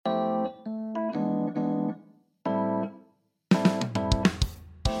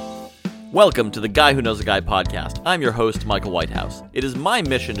Welcome to the Guy Who Knows a Guy podcast. I'm your host, Michael Whitehouse. It is my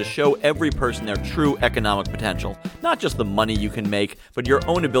mission to show every person their true economic potential. Not just the money you can make, but your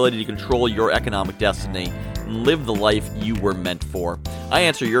own ability to control your economic destiny and live the life you were meant for. I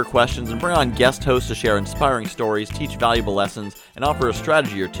answer your questions and bring on guest hosts to share inspiring stories, teach valuable lessons, and offer a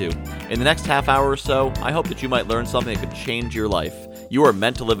strategy or two. In the next half hour or so, I hope that you might learn something that could change your life. You are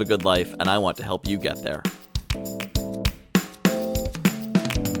meant to live a good life, and I want to help you get there.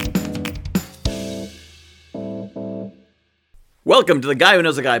 Welcome to the Guy Who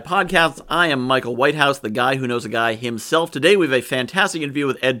Knows a Guy podcast. I am Michael Whitehouse, the guy who knows a guy himself. Today we have a fantastic interview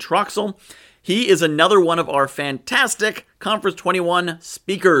with Ed Troxell. He is another one of our fantastic Conference 21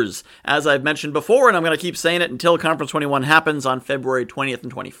 speakers. As I've mentioned before, and I'm going to keep saying it until Conference 21 happens on February 20th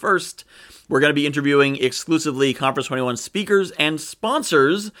and 21st, we're going to be interviewing exclusively Conference 21 speakers and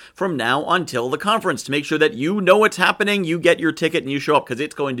sponsors from now until the conference to make sure that you know what's happening, you get your ticket, and you show up because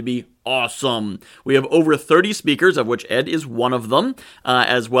it's going to be awesome. We have over 30 speakers, of which Ed is one of them,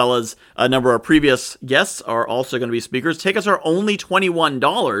 as well as a number of our previous guests are also going to be speakers. Tickets are only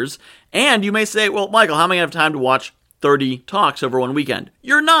 $21, and you may say, well, Michael, how am I going to have time to watch 30 talks over one weekend?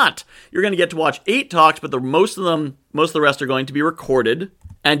 You're not. You're going to get to watch 8 talks, but most of the rest are going to be recorded,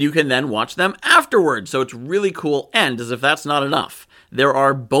 and you can then watch them afterwards. So it's really cool. And as if that's not enough, there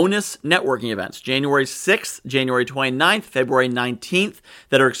are bonus networking events, January 6th, January 29th, February 19th,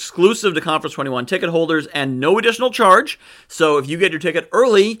 that are exclusive to Conference 21 ticket holders and no additional charge. So if you get your ticket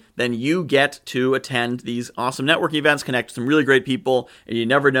early, then you get to attend these awesome networking events, connect with some really great people, and you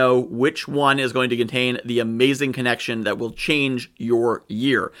never know which one is going to contain the amazing connection that will change your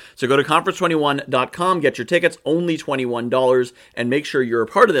year. So go to conference21.com, get your tickets, only $21, and make sure you're a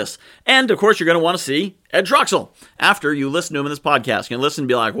part of this. And of course, you're going to want to see Ed Troxell after you listen to him in this podcast. You can listen and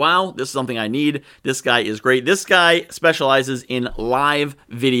be like, wow, this is something I need. This guy is great. This guy specializes in live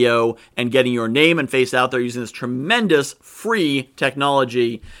video and getting your name and face out there using this tremendous free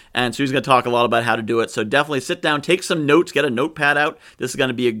technology. And so he's going to talk a lot about how to do it. So definitely sit down, take some notes, get a notepad out. This is going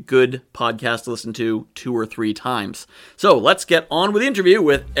to be a good podcast to listen to 2 or 3 times. So let's get on with the interview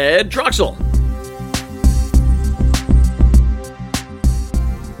with Ed Troxell.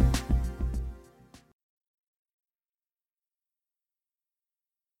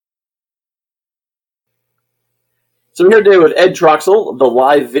 So we're here today with Ed Troxell, the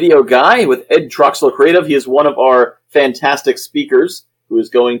live video guy with Ed Troxell Creative. He is one of our fantastic speakers who is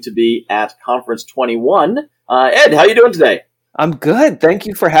going to be at Conference 21. Ed, how are you doing today? I'm good. Thank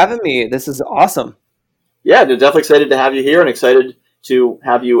you for having me. This is awesome. Yeah, definitely excited to have you here and excited to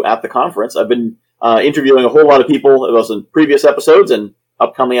have you at the conference. I've been interviewing a whole lot of people, both in previous episodes and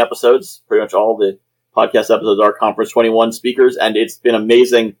upcoming episodes. Pretty much all the podcast episodes are Conference 21 speakers, and it's been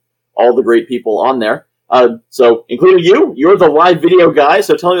amazing, all the great people on there. So, including you're the live video guy,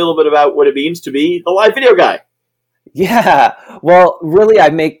 so tell me a little bit about what it means to be the live video guy. Yeah, well, really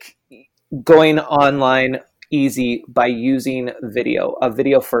I make going online easy by using video, a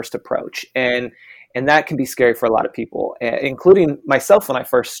video-first approach, and that can be scary for a lot of people, including myself when I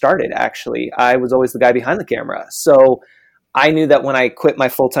first started, actually. I was always the guy behind the camera, so I knew that when I quit my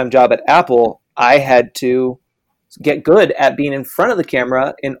full-time job at Apple, I had to get good at being in front of the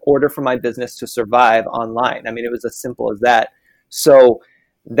camera in order for my business to survive online. I mean, it was as simple as that. So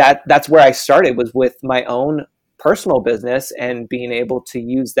that's where I started, was with my own personal business and being able to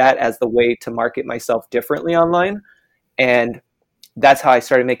use that as the way to market myself differently online. And that's how I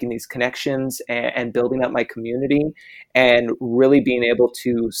started making these connections and building up my community and really being able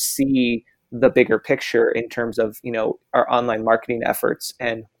to see the bigger picture in terms of, our online marketing efforts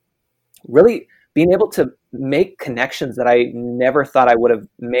and really being able to make connections that I never thought I would have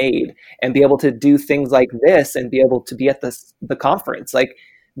made and be able to do things like this and be able to be at the conference. Like,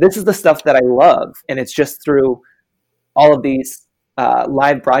 this is the stuff that I love. And it's just through all of these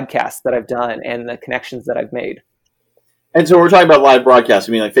live broadcasts that I've done and the connections that I've made. And so we're talking about live broadcasts.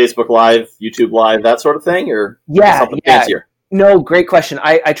 You mean like Facebook Live, YouTube Live, that sort of thing? Or something fancier? No, great question.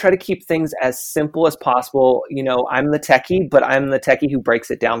 I try to keep things as simple as possible. I'm the techie, but I'm the techie who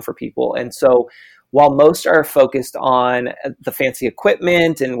breaks it down for people. And so while most are focused on the fancy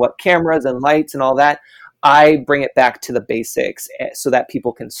equipment and what cameras and lights and all that, I bring it back to the basics so that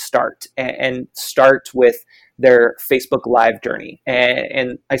people can start with their Facebook Live journey.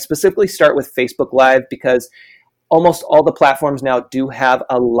 And I specifically start with Facebook Live because almost all the platforms now do have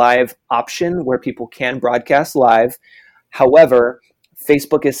a live option where people can broadcast live. However,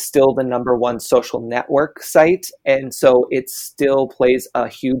 Facebook is still the number one social network site, and so it still plays a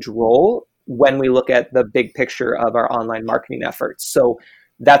huge role when we look at the big picture of our online marketing efforts. So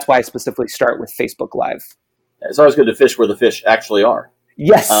that's why I specifically start with Facebook Live. It's always good to fish where the fish actually are.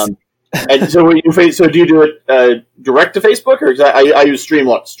 Yes. And so when you so do you do it direct to Facebook, or I use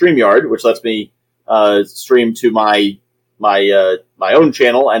StreamYard, which lets me stream to my own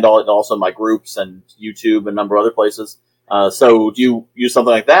channel and also my groups and YouTube and a number of other places. So do you use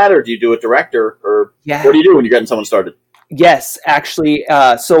something like that, or do you do it direct, or Yeah. what do you do when you're getting someone started? Yes, actually.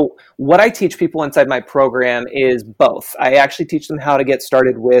 So what I teach people inside my program is both. I actually teach them how to get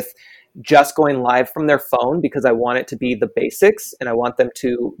started with just going live from their phone, because I want it to be the basics and I want them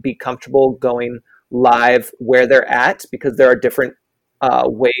to be comfortable going live where they're at, because there are different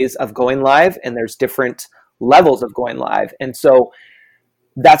ways of going live and there's different levels of going live. And so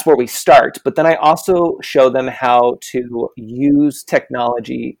that's where we start. But then I also show them how to use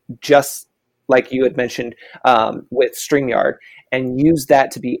technology, just like you had mentioned with StreamYard, and use that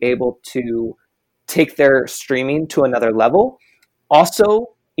to be able to take their streaming to another level.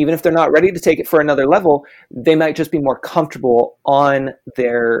 Also, even if they're not ready to take it for another level, they might just be more comfortable on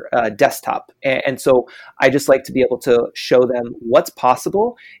their desktop. And so I just like to be able to show them what's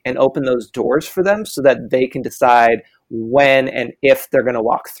possible and open those doors for them so that they can decide when and if they're going to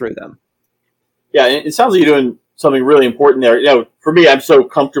walk through them. Yeah, it sounds like you're doing something really important there. You know, for me, I'm so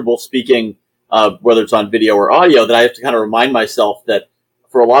comfortable speaking, whether it's on video or audio, that I have to kind of remind myself that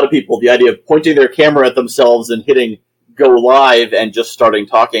for a lot of people, the idea of pointing their camera at themselves and hitting go live and just starting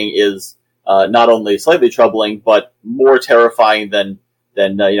talking is not only slightly troubling, but more terrifying than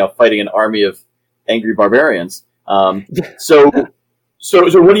fighting an army of angry barbarians. So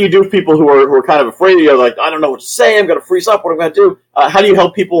what do you do with people who are kind of afraid? You're like, I don't know what to say. I'm going to freeze up. What am I going to do? How do you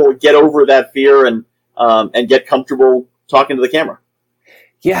help people get over that fear and get comfortable talking to the camera?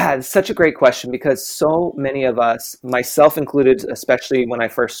 Yeah, it's such a great question, because so many of us, myself included, especially when I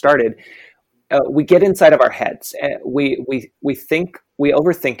first started, we get inside of our heads. We think, we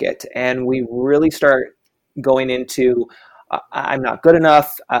overthink it, and we really start going into, I'm not good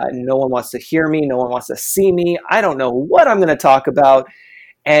enough. No one wants to hear me. No one wants to see me. I don't know what I'm going to talk about.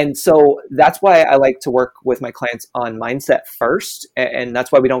 And so that's why I like to work with my clients on mindset first. And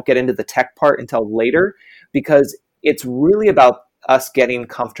that's why we don't get into the tech part until later, because it's really about us getting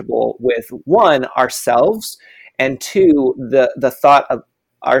comfortable with, one, ourselves, and two, the thought of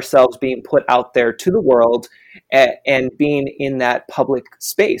ourselves being put out there to the world and being in that public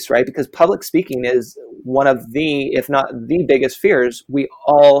space, right? Because public speaking is one of the, if not the biggest fears we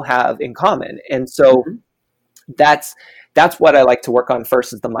all have in common. And so that's what I like to work on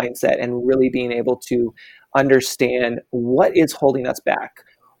first, is the mindset, and really being able to understand what is holding us back.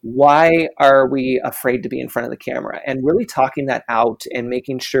 Why are we afraid to be in front of the camera? And really talking that out and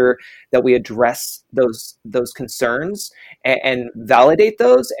making sure that we address those concerns and validate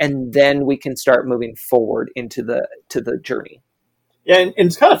those, and then we can start moving forward into the journey. Yeah, and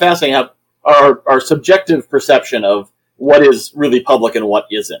it's kind of fascinating how our subjective perception of what is really public and what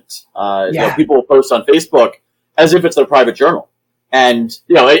isn't. People post on Facebook as if it's their private journal, and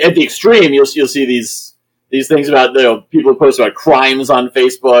at the extreme, you'll see these things about people who post about crimes on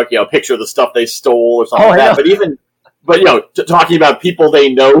Facebook, picture of the stuff they stole or something like that. But talking about people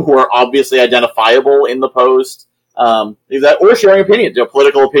they know who are obviously identifiable in the post, or sharing opinions,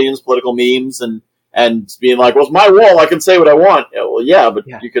 political opinions, political memes, and being like, well, it's my wall, I can say what I want.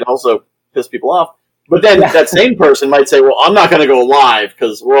 But you could also piss people off. But then that same person might say, well, I'm not going to go live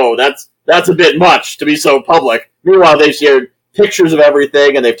because, whoa, that's a bit much to be so public. Meanwhile, they've shared pictures of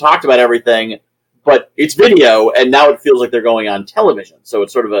everything and they've talked about everything, but it's video, and now it feels like they're going on television. So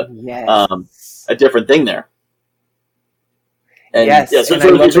it's sort of a different thing there. And so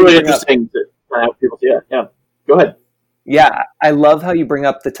it's really interesting to have people see it. Yeah, go ahead. Yeah, I love how you bring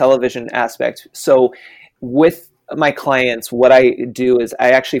up the television aspect. So with my clients, what I do is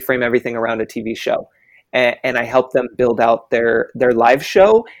I actually frame everything around a TV show. And I help them build out their live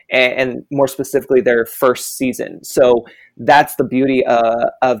show, and more specifically their first season. So that's the beauty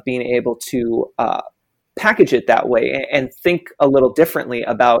of being able to package it that way and think a little differently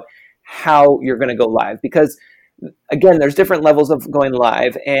about how you're going to go live. Because again, there's different levels of going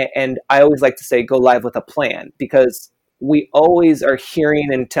live, and I always like to say go live with a plan, because we always are hearing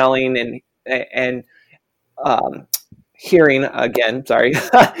and telling and hearing again, sorry,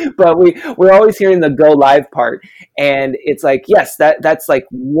 but we're always hearing the go live part, and it's like, yes, that's like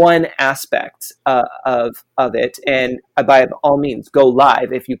one aspect of it, and by all means go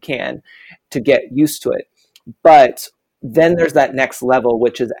live if you can to get used to it. But then there's that next level,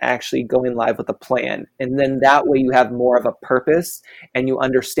 which is actually going live with a plan, and then that way you have more of a purpose and you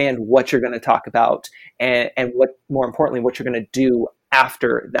understand what you're going to talk about, and what, more importantly, what you're going to do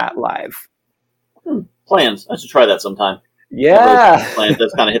after that live. Plans. I should try that sometime. Yeah. Plans.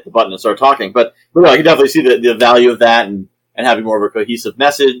 Just kind of hit the button and start talking. But I can definitely see the value of that, and and having more of a cohesive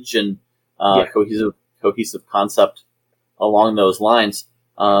message and cohesive concept along those lines.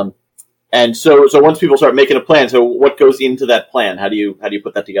 And so once people start making a plan, so what goes into that plan? How do you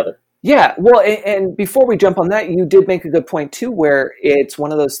put that together? Yeah, well, and before we jump on that, you did make a good point too, where it's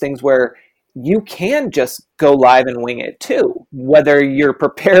one of those things where you can just go live and wing it too, whether you're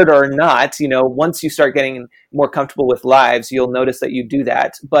prepared or not. Once you start getting more comfortable with lives, you'll notice that you do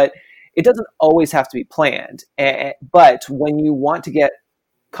that, but it doesn't always have to be planned. But when you want to get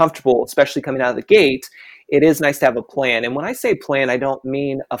comfortable, especially coming out of the gate, it is nice to have a plan. And when I say plan, I don't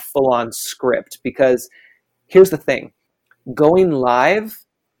mean a full-on script, because here's the thing. Going live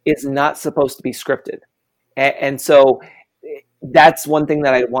is not supposed to be scripted. And so that's one thing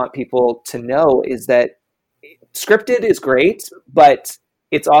that I want people to know, is that scripted is great, but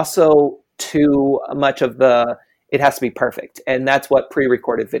it's also too much of it has to be perfect. And that's what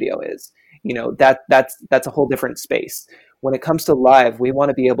pre-recorded video is. That's a whole different space. When it comes to live, we want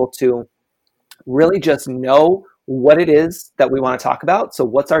to be able to really just know what it is that we want to talk about. So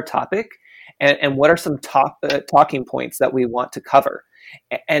what's our topic, and what are some talking points that we want to cover?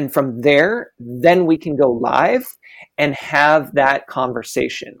 And from there, then we can go live and have that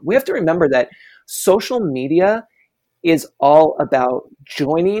conversation. We have to remember that social media is all about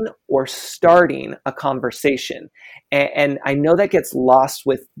joining or starting a conversation. And I know that gets lost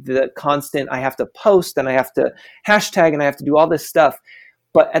with the constant, I have to post and I have to hashtag and I have to do all this stuff.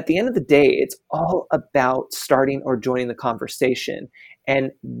 But at the end of the day, it's all about starting or joining the conversation.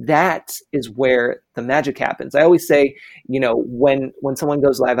 And that is where the magic happens. I always say, when someone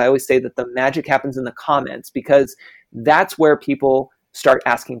goes live, I always say that the magic happens in the comments, because that's where people start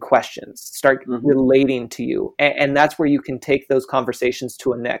asking questions, start relating to you. And that's where you can take those conversations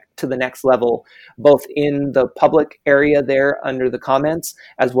to the next level, both in the public area there under the comments,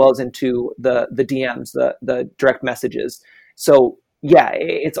 as well as into the DMs, the direct messages. So yeah,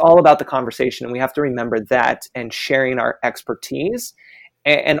 it's all about the conversation, and we have to remember that, and sharing our expertise,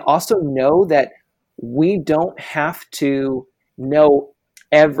 and also know that we don't have to know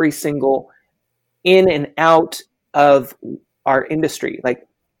every single in and out of our industry. Like,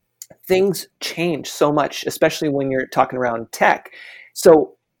 things change so much, especially when you're talking around tech.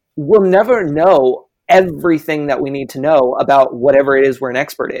 So we'll never know everything that we need to know about whatever it is we're an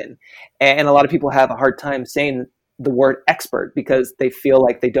expert in. And a lot of people have a hard time saying the word expert, because they feel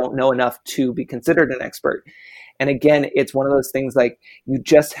like they don't know enough to be considered an expert. And again, it's one of those things, like, you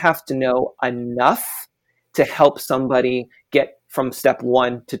just have to know enough to help somebody get from step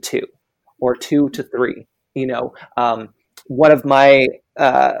 1 to 2 or 2 to 3. One of my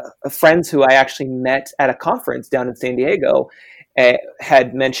friends who I actually met at a conference down in San Diego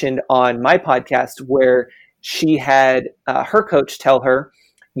had mentioned on my podcast, where she had her coach tell her,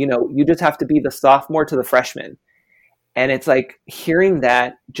 you just have to be the sophomore to the freshman. And it's like, hearing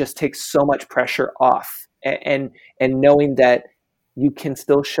that just takes so much pressure off, and knowing that you can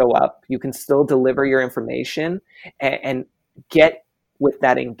still show up, you can still deliver your information, and get with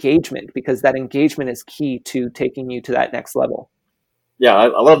that engagement, because that engagement is key to taking you to that next level. Yeah,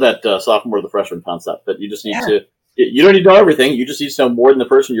 I love that sophomore to the freshman concept, but you just need you don't need to know everything. You just need to know more than the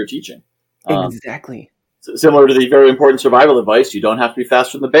person you're teaching. Exactly. Similar to the very important survival advice, you don't have to be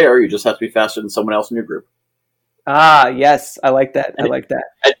faster than the bear. You just have to be faster than someone else in your group. Ah, yes. I like that. I like that.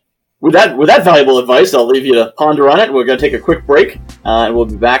 With that valuable advice, I'll leave you to ponder on it. We're going to take a quick break, and we'll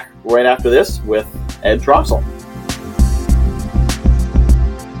be back right after this with Ed Troxell.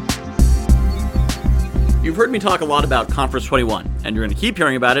 You've heard me talk a lot about Conference 21, and you're going to keep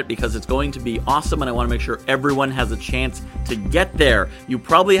hearing about it because it's going to be awesome, and I want to make sure everyone has a chance to get there. You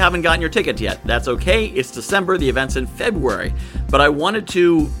probably haven't gotten your tickets yet. That's okay. It's December. The event's in February. But I wanted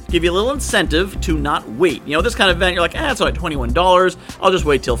to give you a little incentive to not wait. This kind of event, you're like, it's only $21. I'll just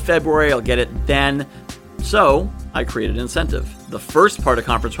wait till February. I'll get it then. So I created an incentive. The first part of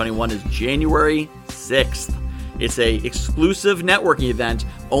Conference 21 is January 6th. It's a exclusive networking event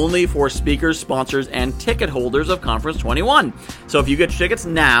only for speakers, sponsors, and ticket holders of Conference 21. So if you get your tickets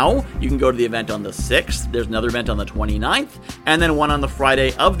now, you can go to the event on the 6th. There's another event on the 29th, and then one on the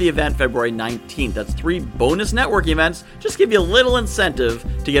Friday of the event, February 19th. That's 3 bonus networking events. Just give you a little incentive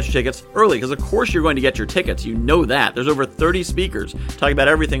to get your tickets early, because of course you're going to get your tickets. You know that. There's over 30 speakers talking about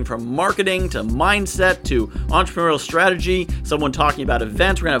everything from marketing to mindset to entrepreneurial strategy, someone talking about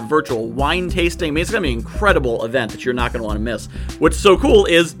events. We're going to have virtual wine tasting. I mean, it's going to be an incredible event that you're not going to want to miss. What's so cool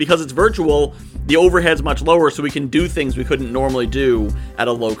is, because it's virtual, the overhead's much lower, so we can do things we couldn't normally do at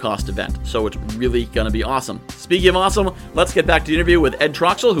a low-cost event. So it's really going to be awesome. Speaking of awesome, let's get back to the interview with Ed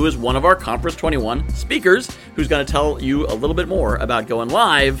Troxell, who is one of our Conference 21 speakers, who's going to tell you a little bit more about going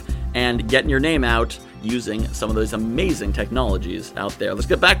live and getting your name out using some of those amazing technologies out there. Let's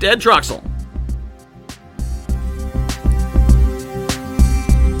get back to Ed Troxell.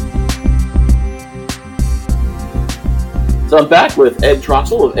 So I'm back with Ed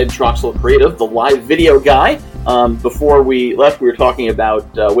Troxell of Ed Troxell Creative, the live video guy. Before we left, we were talking about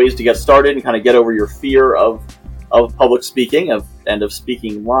ways to get started and kind of get over your fear of public speaking and of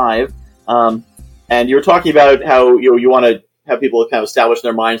speaking live. And you were talking about how you want to have people kind of establish in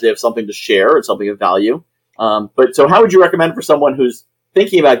their minds they have something to share and something of value. But so how would you recommend for someone who's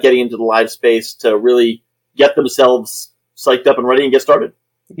thinking about getting into the live space to really get themselves psyched up and ready and get started?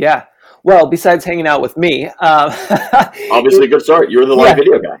 Yeah. Well, besides hanging out with me, obviously a good start. You're the live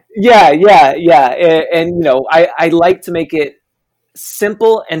video guy. Yeah. And I like to make it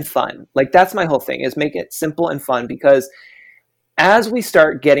simple and fun. Like, that's my whole thing, is make it simple and fun, because as we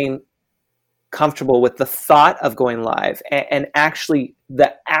start getting comfortable with the thought of going live and actually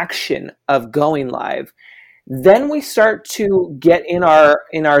the action of going live, then we start to get in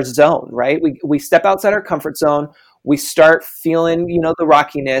our zone, right? We step outside our comfort zone. We start feeling, the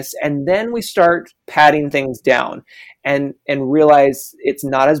rockiness, and then we start patting things down and realize it's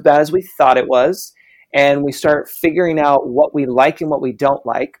not as bad as we thought it was. And we start figuring out what we like and what we don't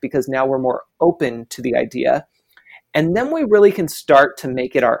like, because now we're more open to the idea. And then we really can start to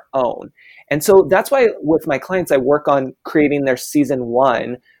make it our own. And so that's why with my clients, I work on creating their season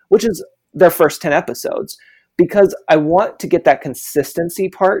 1, which is their first 10 episodes. Because I want to get that consistency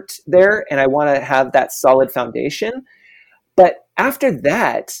part there, and I want to have that solid foundation. But after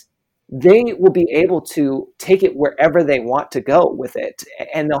that, they will be able to take it wherever they want to go with it,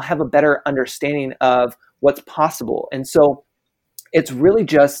 and they'll have a better understanding of what's possible. And so it's really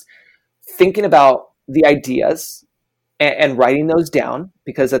just thinking about the ideas and writing those down,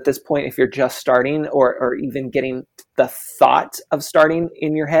 because at this point, if you're just starting or even getting the thought of starting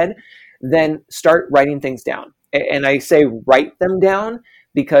in your head, then start writing things down. And I say write them down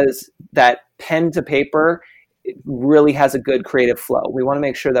because that pen to paper really has a good creative flow. We want to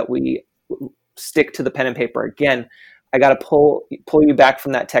make sure that we stick to the pen and paper. Again, I got to pull you back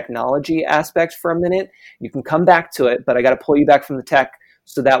from that technology aspect for a minute. You can come back to it, but I got to pull you back from the tech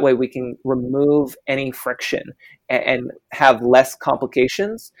so that way we can remove any friction and have less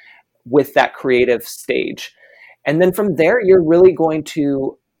complications with that creative stage. And then from there, you're really going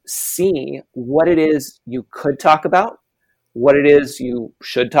to see what it is you could talk about, what it is you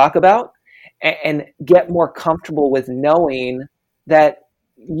should talk about, and get more comfortable with knowing that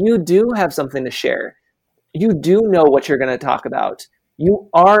you do have something to share. You do know what you're going to talk about. You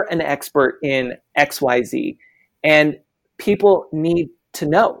are an expert in XYZ, and people need to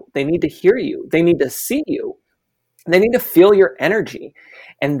know. They need to hear you. They need to see you. They need to feel your energy.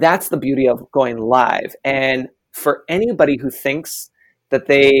 And that's the beauty of going live. And for anybody who thinks that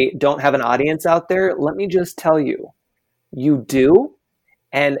they don't have an audience out there, let me just tell you, you do.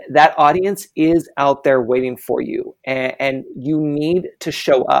 And that audience is out there waiting for you. And you need to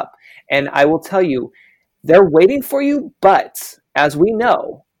show up. And I will tell you, they're waiting for you, but as we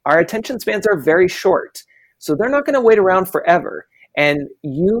know, our attention spans are very short. So they're not going to wait around forever. And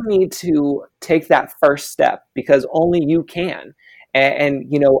you need to take that first step, because only you can. And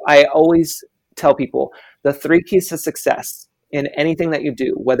I always tell people the 3 keys to success in anything that you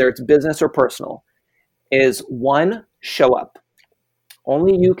do, whether it's business or personal, is 1, show up.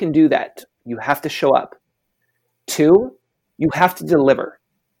 Only you can do that. You have to show up. 2, you have to deliver.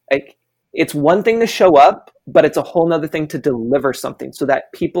 Like, it's one thing to show up, but it's a whole nother thing to deliver something so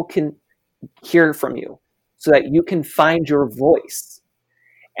that people can hear from you, so that you can find your voice.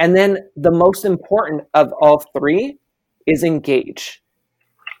 And then the most important of all 3 is engage.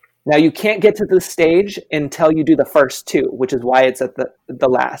 Now, you can't get to the stage until you do the first 2, which is why it's at the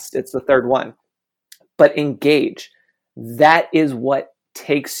last. It's the third one. But engage. That is what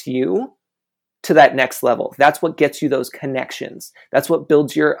takes you to that next level. That's what gets you those connections. That's what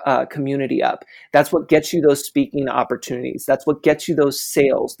builds your community up. That's what gets you those speaking opportunities. That's what gets you those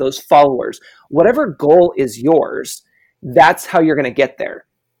sales, those followers. Whatever goal is yours, that's how you're going to get there.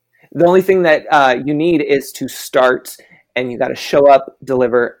 The only thing that you need is to start, and you got to show up,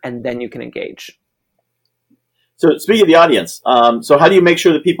 deliver, and then you can engage. So speaking of the audience, so how do you make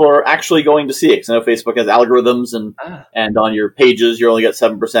sure that people are actually going to see it? Because I know Facebook has algorithms, and on your pages, you only get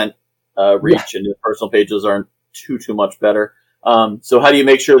 7% reach, and your personal pages aren't too much better. So how do you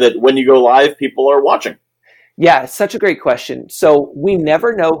make sure that when you go live, people are watching? Yeah, such a great question. So we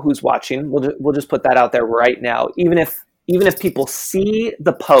never know who's watching. We'll just put that out there right now. Even if people see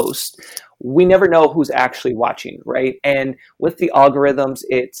the post, we never know who's actually watching, right? And with the algorithms,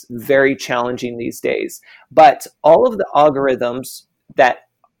 it's very challenging these days. But all of the algorithms that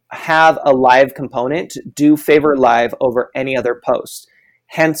have a live component, do favor live over any other post.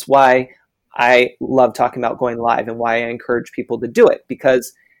 Hence why I love talking about going live and why I encourage people to do it,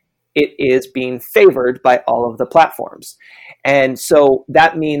 because it is being favored by all of the platforms. And so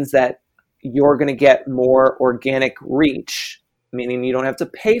that means that you're going to get more organic reach, meaning you don't have to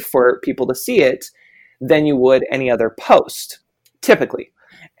pay for people to see it, than you would any other post, typically.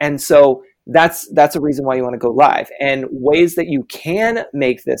 And so that's a reason why you want to go live. And ways that you can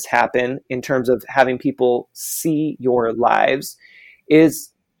make this happen in terms of having people see your lives is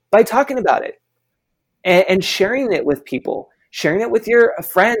by talking about it and sharing it with people, sharing it with your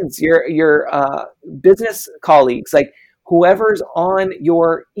friends, your business colleagues, like whoever's on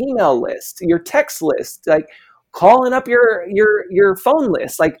your email list, your text list, like calling up your phone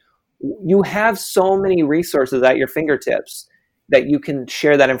list. Like, you have so many resources at your fingertips that you can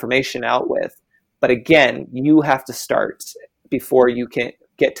share that information out with. But again, you have to start before you can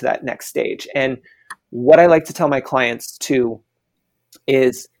get to that next stage. And what I like to tell my clients too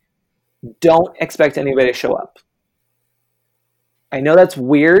is, don't expect anybody to show up. I know that's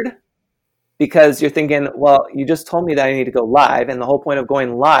weird because you're thinking, well, you just told me that I need to go live. And the whole point of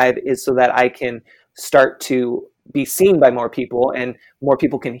going live is so that I can start to be seen by more people and more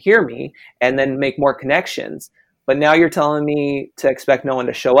people can hear me and then make more connections. But now you're telling me to expect no one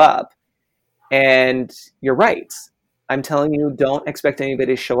to show up. And you're right. I'm telling you, don't expect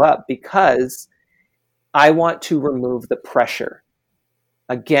anybody to show up because I want to remove the pressure.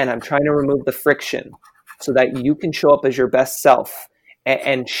 Again, I'm trying to remove the friction so that you can show up as your best self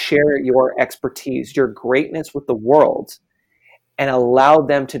and share your expertise, your greatness with the world, and allow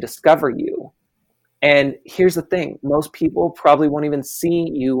them to discover you. And here's the thing, most people probably won't even see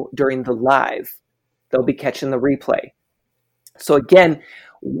you during the live. They'll be catching the replay. So again,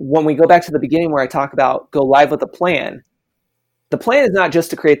 when we go back to the beginning where I talk about go live with a plan, the plan is not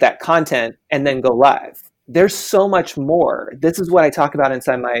just to create that content and then go live. There's so much more. This is what I talk about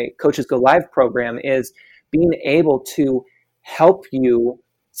inside my Coaches Go Live program, is being able to help you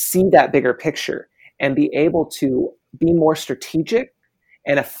see that bigger picture and be able to be more strategic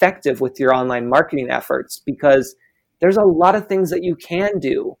and effective with your online marketing efforts, because there's a lot of things that you can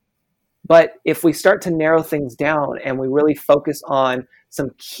do. But if we start to narrow things down and we really focus on some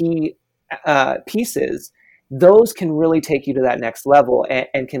key pieces, those can really take you to that next level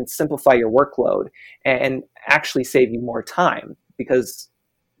and can simplify your workload and actually save you more time, because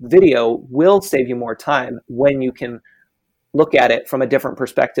video will save you more time when you can look at it from a different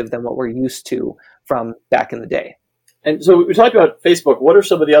perspective than what we're used to from back in the day. And so we talked about Facebook. What are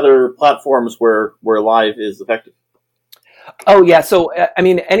some of the other platforms where live is effective? Oh, yeah. So, I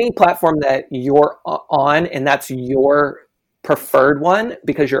mean, any platform that you're on and that's your preferred one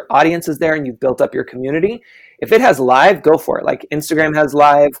because your audience is there and you've built up your community, if it has live, go for it. Like Instagram has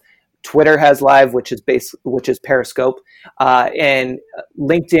live, Twitter has live, which is Periscope, and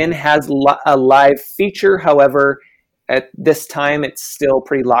LinkedIn has a live feature. However, at this time, it's still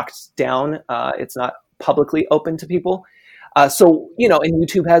pretty locked down. It's not publicly open to people. So, and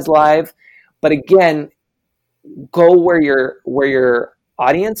YouTube has live. But again, go where your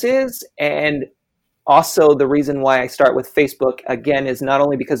audience is. And also the reason why I start with Facebook, again, is not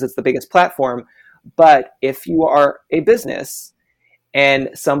only because it's the biggest platform, but if you are a business and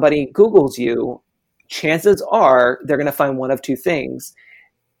somebody Googles you, chances are they're going to find one of two things: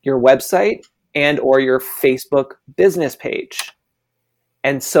 your website and or your Facebook business page.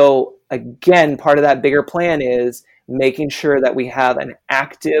 And so again, part of that bigger plan is making sure that we have an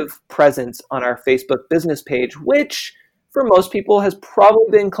active presence on our Facebook business page, which for most people has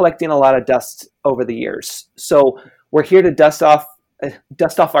probably been collecting a lot of dust over the years. So we're here to dust off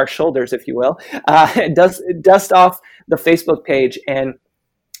our shoulders, if you will, dust off the Facebook page and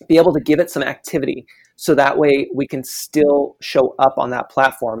be able to give it some activity. So that way we can still show up on that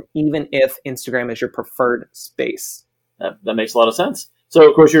platform, even if Instagram is your preferred space. That makes a lot of sense. So,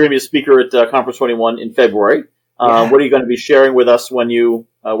 of course, you're going to be a speaker at Conference 21 in February. Yeah. What are you going to be sharing with us when you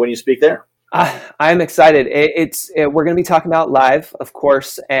speak there? I'm excited. We're going to be talking about live, of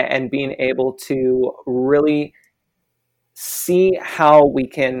course, and being able to really see how we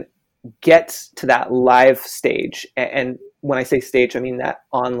can get to that live stage. And when I say stage, I mean that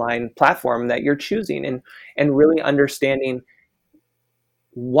online platform that you're choosing, and really understanding,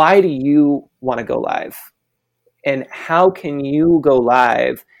 why do you want to go live? And how can you go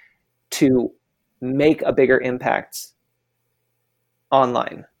live to make a bigger impact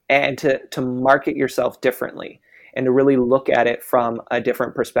online and to market yourself differently and to really look at it from a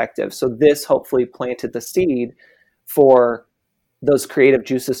different perspective. So this hopefully planted the seed for those creative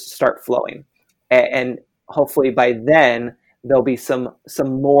juices to start flowing. And hopefully by then there'll be some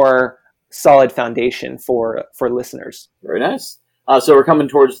more solid foundation for listeners. Very nice. So we're coming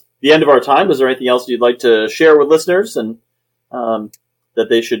towards the end of our time. Is there anything else you'd like to share with listeners and that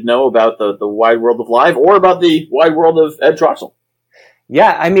they should know about the wide world of live or about the wide world of Ed Troxell?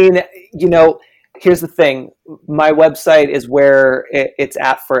 Yeah, I mean, here's the thing. My website is where it's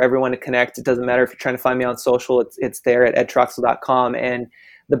at for everyone to connect. It doesn't matter if you're trying to find me on social. It's there at edtroxell.com. And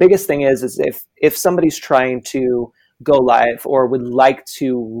the biggest thing is if somebody's trying to go live or would like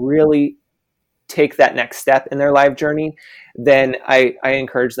to really take that next step in their live journey, then I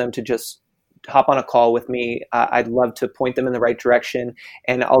encourage them to just hop on a call with me. I'd love to point them in the right direction.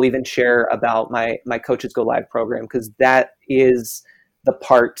 And I'll even share about my Coaches Go Live program, because that is the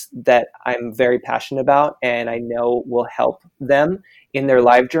part that I'm very passionate about and I know will help them in their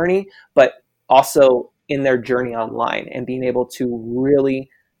live journey, but also in their journey online and being able to really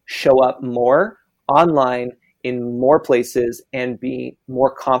show up more online in more places and be more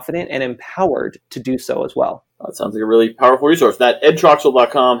confident and empowered to do so as well. That sounds like a really powerful resource. That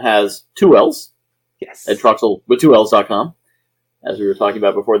edtroxell.com has 2 L's. Yes. Edtroxell with 2 L's.com, as we were talking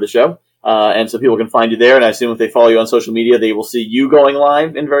about before the show. And so people can find you there. And I assume if they follow you on social media, they will see you going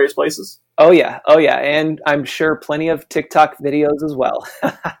live in various places. Oh, yeah. And I'm sure plenty of TikTok videos as well.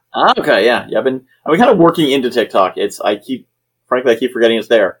 Okay. Yeah. I've been kind of working into TikTok. I keep forgetting it's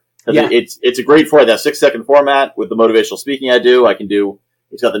there. Yeah. It's a great format, that 6-second format with the motivational speaking I do.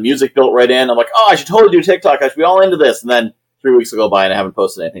 It's got the music built right in. I'm like, I should totally do TikTok. I should be all into this. And then 3 weeks will go by and I haven't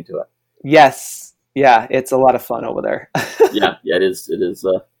posted anything to it. Yes. Yeah. It's a lot of fun over there. Yeah. It is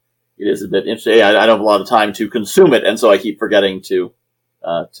a bit interesting. I don't have a lot of time to consume it. And so I keep forgetting to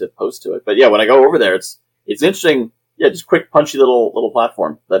post to it. But yeah, when I go over there, it's interesting. Yeah. Just quick, punchy little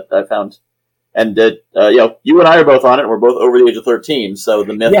platform that I found. And you and I are both on it. And we're both over the age of 13. So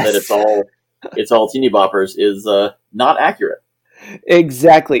the myth that it's all teeny boppers is not accurate.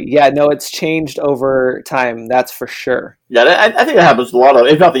 Exactly. Yeah, no, it's changed over time. That's for sure. Yeah, I think that happens a lot of,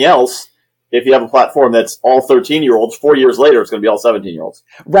 if nothing else, if you have a platform that's all 13-year-olds, 4 years later, it's going to be all 17-year-olds.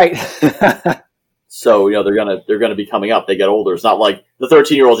 Right. So, they're going to be coming up. They get older. It's not like the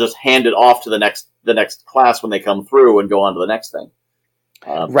 13-year-olds just hand it off to the next class when they come through and go on to the next thing.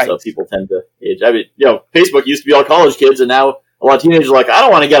 Right. So people tend to age. I mean, Facebook used to be all college kids, and now a lot of teenagers are like, I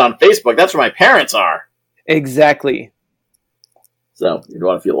don't want to get on Facebook. That's where my parents are. Exactly. So you don't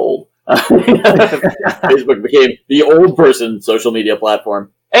want to feel old. Facebook became the old person social media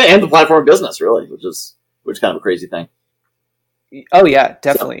platform and the platform of business, really, which is kind of a crazy thing. Oh yeah,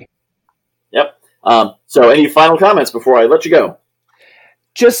 definitely. Yep. So any final comments before I let you go?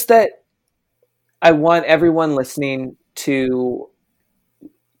 Just that I want everyone listening to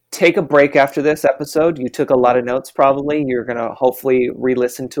take a break after this episode. You took a lot of notes probably. You're going to hopefully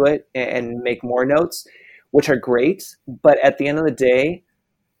re-listen to it and make more notes, which are great. But at the end of the day,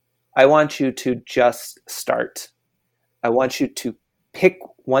 I want you to just start. I want you to pick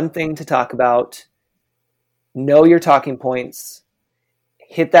one thing to talk about, know your talking points,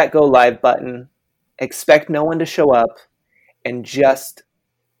 hit that go live button, expect no one to show up, and just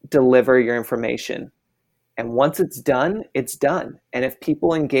deliver your information. And once it's done, it's done. And if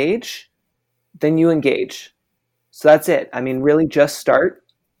people engage, then you engage. So that's it. I mean, really just start,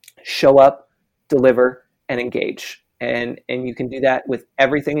 show up, deliver, and engage. And you can do that with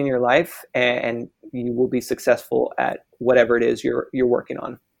everything in your life, and you will be successful at whatever it is you're working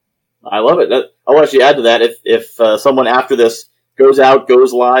on. I love it. I'll actually add to that. If someone after this goes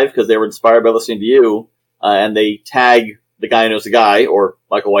live because they were inspired by listening to you, and they tag the guy who knows the guy or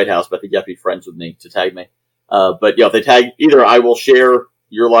Michael Whitehouse, but I think you have to be friends with me to tag me. But if they tag either, I will share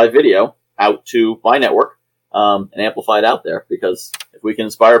your live video out to my network and amplify it out there, because if we can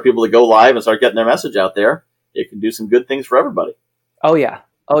inspire people to go live and start getting their message out there, it can do some good things for everybody. Oh yeah.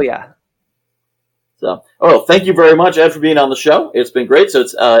 So, thank you very much, Ed, for being on the show. It's been great. So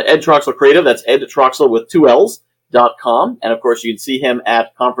it's Ed Troxell Creative. That's Ed Troxell with 2 L's.com. And of course, you can see him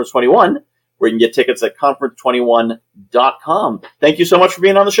at Conference 21, where you can get tickets at conference21.com. Thank you so much for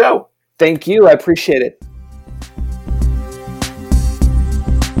being on the show. Thank you. I appreciate it.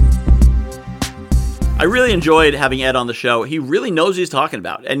 I really enjoyed having Ed on the show. He really knows what he's talking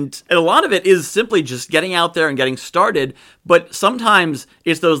about. And a lot of it is simply just getting out there and getting started. But sometimes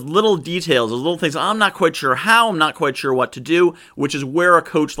it's those little details, those little things. I'm not quite sure how, I'm not quite sure what to do, which is where a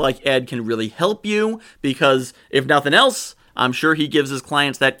coach like Ed can really help you. Because if nothing else, I'm sure he gives his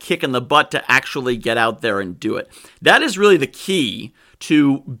clients that kick in the butt to actually get out there and do it. That is really the key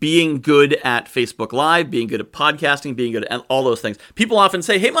to being good at Facebook Live, being good at podcasting, being good at all those things. People often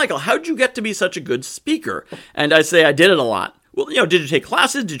say, hey, Michael, how'd you get to be such a good speaker? And I say, I did it a lot. Well, did you take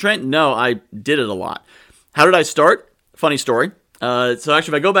classes? Did you train? No, I did it a lot. How did I start? funny story. So actually,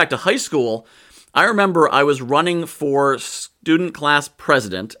 if I go back to high school, I remember I was running for student class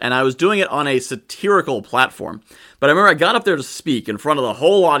president, and I was doing it on a satirical platform. But I remember I got up there to speak in front of the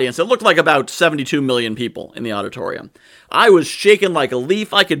whole audience. It looked like about 72 million people in the auditorium. I was shaking like a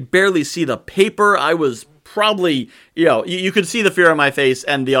leaf. I could barely see the paper. I was probably, you could see the fear on my face,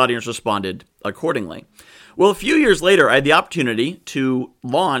 and the audience responded accordingly. Well, a few years later, I had the opportunity to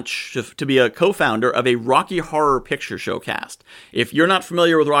launch, to be a co-founder of a Rocky Horror Picture Show cast. If you're not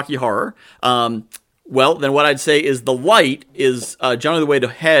familiar with Rocky Horror, well, then what I'd say is the light is generally the way to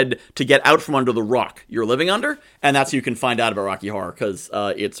head to get out from under the rock you're living under, and that's how you can find out about Rocky Horror, because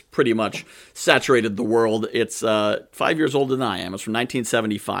it's pretty much saturated the world. It's 5 years older than I am. It's from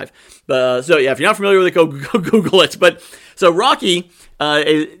 1975. So yeah, if you're not familiar with it, go Google it. But so Rocky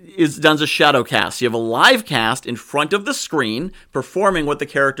is done as a shadow cast. You have a live cast in front of the screen performing what the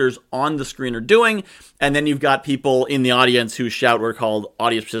characters on the screen are doing, and then you've got people in the audience who shout what are called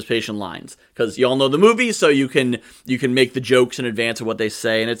audience participation lines, because you all know the movie, so you can make the jokes in advance of what they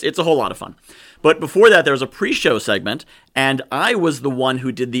say, and it's a whole lot of fun. But before that, there was a pre-show segment, and I was the one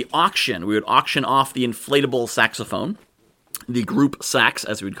who did the auction. We would auction off the inflatable saxophone, the group sax,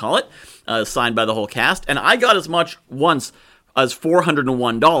 as we'd call it, signed by the whole cast, and I got as much once as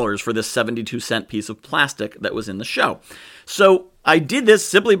 $401 for this 72-cent piece of plastic that was in the show. So I did this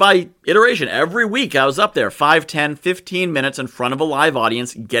simply by iteration. Every week I was up there 5, 10, 15 minutes in front of a live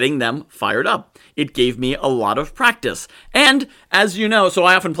audience getting them fired up. It gave me a lot of practice. And as you know, so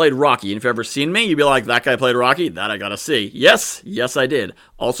I often played Rocky. And if you've ever seen me, you'd be like, that guy played Rocky? That I gotta see. Yes, I did.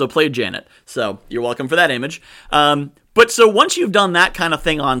 Also played Janet. So you're welcome for that image. But so once you've done that kind of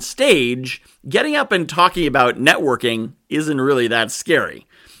thing on stage, getting up and talking about networking isn't really that scary.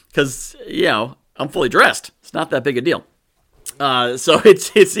 Because, I'm fully dressed. It's not that big a deal. So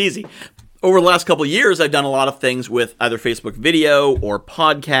it's easy. Over the last couple of years, I've done a lot of things with either Facebook video or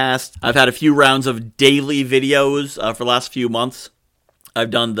podcast. I've had a few rounds of daily videos for the last few months. I've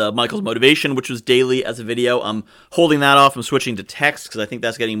done the Michael's Motivation, which was daily as a video. I'm holding that off. I'm switching to text because I think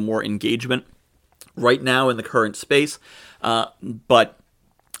that's getting more engagement right now in the current space. But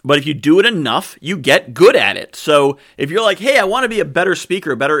if you do it enough, you get good at it. So if you're like, hey, I want to be a better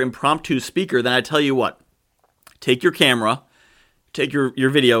speaker, a better impromptu speaker, then I tell you what, take your camera, take your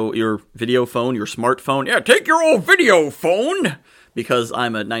video phone, your smartphone. Yeah, take your old video phone, because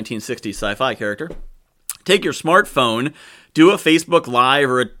I'm a 1960s sci-fi character. Take your smartphone, do a Facebook Live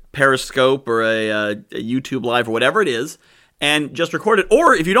or a Periscope or a YouTube Live or whatever it is, and just record it.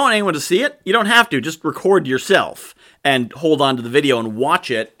 Or if you don't want anyone to see it, you don't have to. Just record yourself and hold on to the video and watch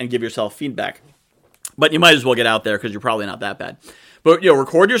it and give yourself feedback. But you might as well get out there because you're probably not that bad. But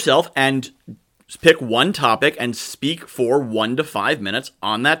record yourself and pick one topic and speak for 1 to 5 minutes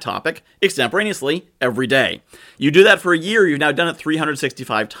on that topic extemporaneously every day. You do that for a year, you've now done it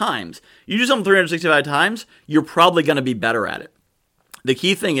 365 times. You do something 365 times, you're probably going to be better at it. The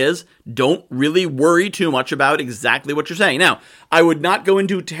key thing is, don't really worry too much about exactly what you're saying. Now, I would not go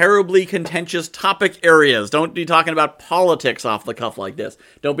into terribly contentious topic areas. Don't be talking about politics off the cuff like this.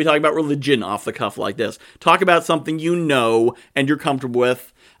 Don't be talking about religion off the cuff like this. Talk about something you know and you're comfortable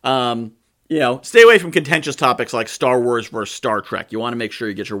with. Stay away from contentious topics like Star Wars versus Star Trek. You want to make sure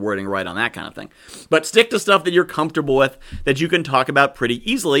you get your wording right on that kind of thing. But stick to stuff that you're comfortable with, that you can talk about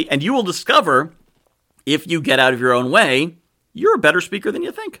pretty easily, and you will discover, if you get out of your own way, you're a better speaker than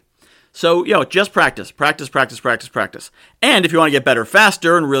you think. So, just practice. And if you want to get better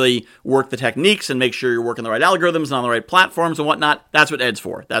faster and really work the techniques and make sure you're working the right algorithms and on the right platforms and whatnot, that's what Ed's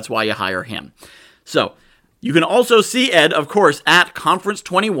for. That's why you hire him. So, you can also see Ed, of course, at Conference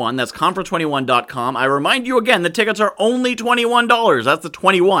 21. That's conference21.com. I remind you again, the tickets are only $21. That's the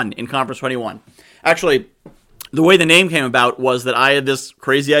 21 in Conference 21. Actually, the way the name came about was that I had this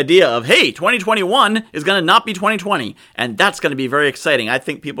crazy idea of, hey, 2021 is going to not be 2020, and that's going to be very exciting. I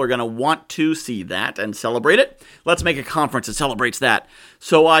think people are going to want to see that and celebrate it. Let's make a conference that celebrates that.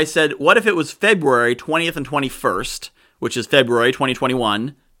 So I said, what if it was February 20th and 21st, which is February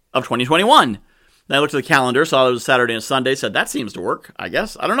 2021 of 2021? Then I looked at the calendar, saw it was Saturday and Sunday, said, that seems to work, I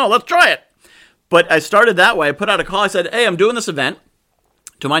guess. I don't know, let's try it. But I started that way. I put out a call. I said, hey, I'm doing this event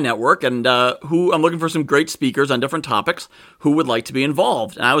to my network, and I'm looking for some great speakers on different topics who would like to be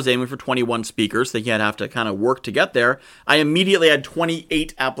involved. And I was aiming for 21 speakers, thinking I'd have to kind of work to get there. I immediately had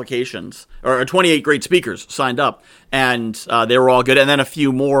 28 applications, or 28 great speakers signed up, and they were all good. And then a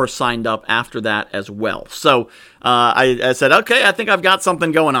few more signed up after that as well. So I said, okay, I think I've got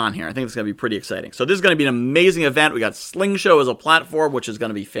something going on here. I think it's going to be pretty exciting. So this is going to be an amazing event. We got Sling Show as a platform, which is going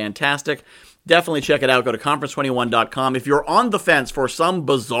to be fantastic. definitely check it out. Go to conference21.com. If you're on the fence for some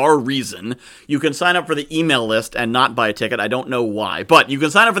bizarre reason, you can sign up for the email list and not buy a ticket. I don't know why, but you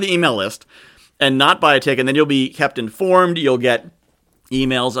can sign up for the email list and not buy a ticket, and then you'll be kept informed. You'll get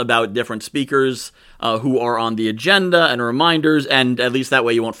emails about different speakers who are on the agenda and reminders, and at least that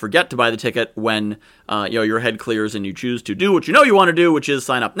way you won't forget to buy the ticket when your head clears and you choose to do what you know you want to do, which is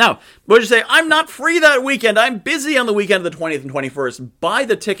sign up. Now, would you say, I'm not free that weekend, I'm busy on the weekend of the 20th and 21st. Buy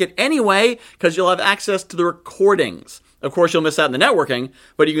the ticket anyway, because you'll have access to the recordings. Of course, you'll miss out on the networking,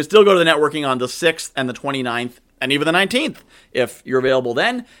 but you can still go to the networking on the 6th and the 29th and even the 19th if you're available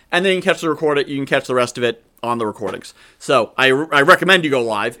then, and then you can catch the rest of it on the recordings. So I recommend you go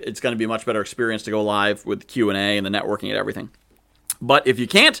live. It's going to be a much better experience to go live with the Q&A and the networking and everything. But if you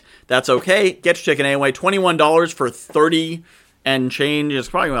can't, that's okay. Get your ticket anyway. $21 for 30 and change. It's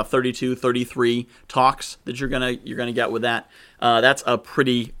probably about 32, 33 talks that you're gonna get with that. That's a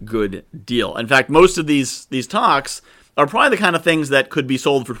pretty good deal. In fact, most of these talks are probably the kind of things that could be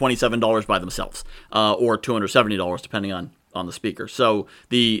sold for $27 by themselves, or $270 depending on the speaker. So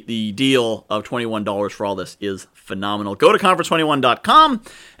the deal of $21 for all this is phenomenal. Go to conference21.com,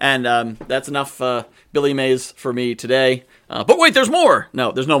 and that's enough Billy Mays for me today. But wait, there's more.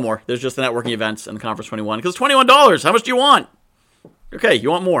 No, there's no more. There's just the networking events and the Conference 21, because it's $21. How much do you want? Okay,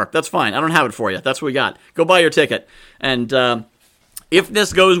 you want more. That's fine. I don't have it for you. That's what we got. Go buy your ticket. And if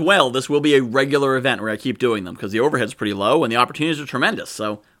this goes well, this will be a regular event where I keep doing them, because the overhead's pretty low and the opportunities are tremendous.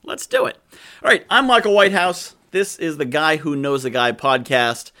 So let's do it. All right, I'm Michael Whitehouse. This is the Guy Who Knows a Guy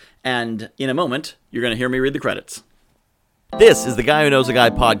podcast, and in a moment, you're going to hear me read the credits. This is the Guy Who Knows a Guy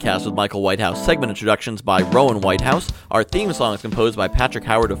podcast with Michael Whitehouse. Segment introductions by Rowan Whitehouse. Our theme song is composed by Patrick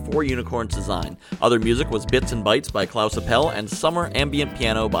Howard of Four Unicorns Design. Other music was Bits and Bytes by Klaus Appel and Summer Ambient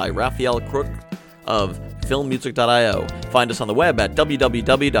Piano by Raphael Crook of filmmusic.io. Find us on the web at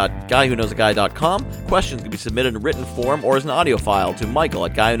www.guywhoknowsaguy.com. Questions can be submitted in written form or as an audio file to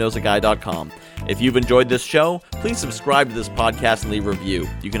michael@guywhoknowsaguy.com. If you've enjoyed this show, please subscribe to this podcast and leave a review.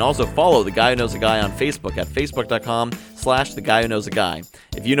 You can also follow The Guy Who Knows a Guy on Facebook at facebook.com/TheGuyWhoKnowsAGuy.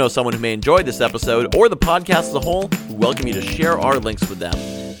 If you know someone who may enjoy this episode or the podcast as a whole, we welcome you to share our links with them.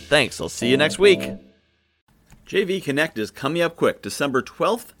 Thanks. I'll see you next week. JV Connect is coming up quick, December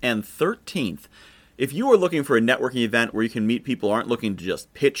 12th and 13th. If you are looking for a networking event where you can meet people who aren't looking to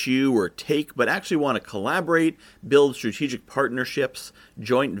just pitch you or take, but actually want to collaborate, build strategic partnerships,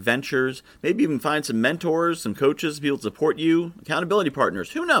 joint ventures, maybe even find some mentors, some coaches, people to support you, accountability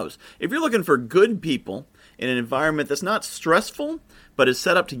partners, who knows? If you're looking for good people in an environment that's not stressful, but is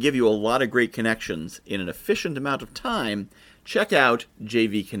set up to give you a lot of great connections in an efficient amount of time, check out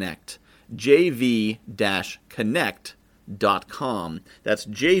JV Connect. jv-connect.com. That's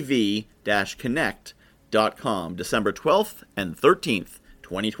jv-connect.com. December 12th and 13th,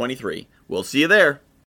 2023. We'll see you there.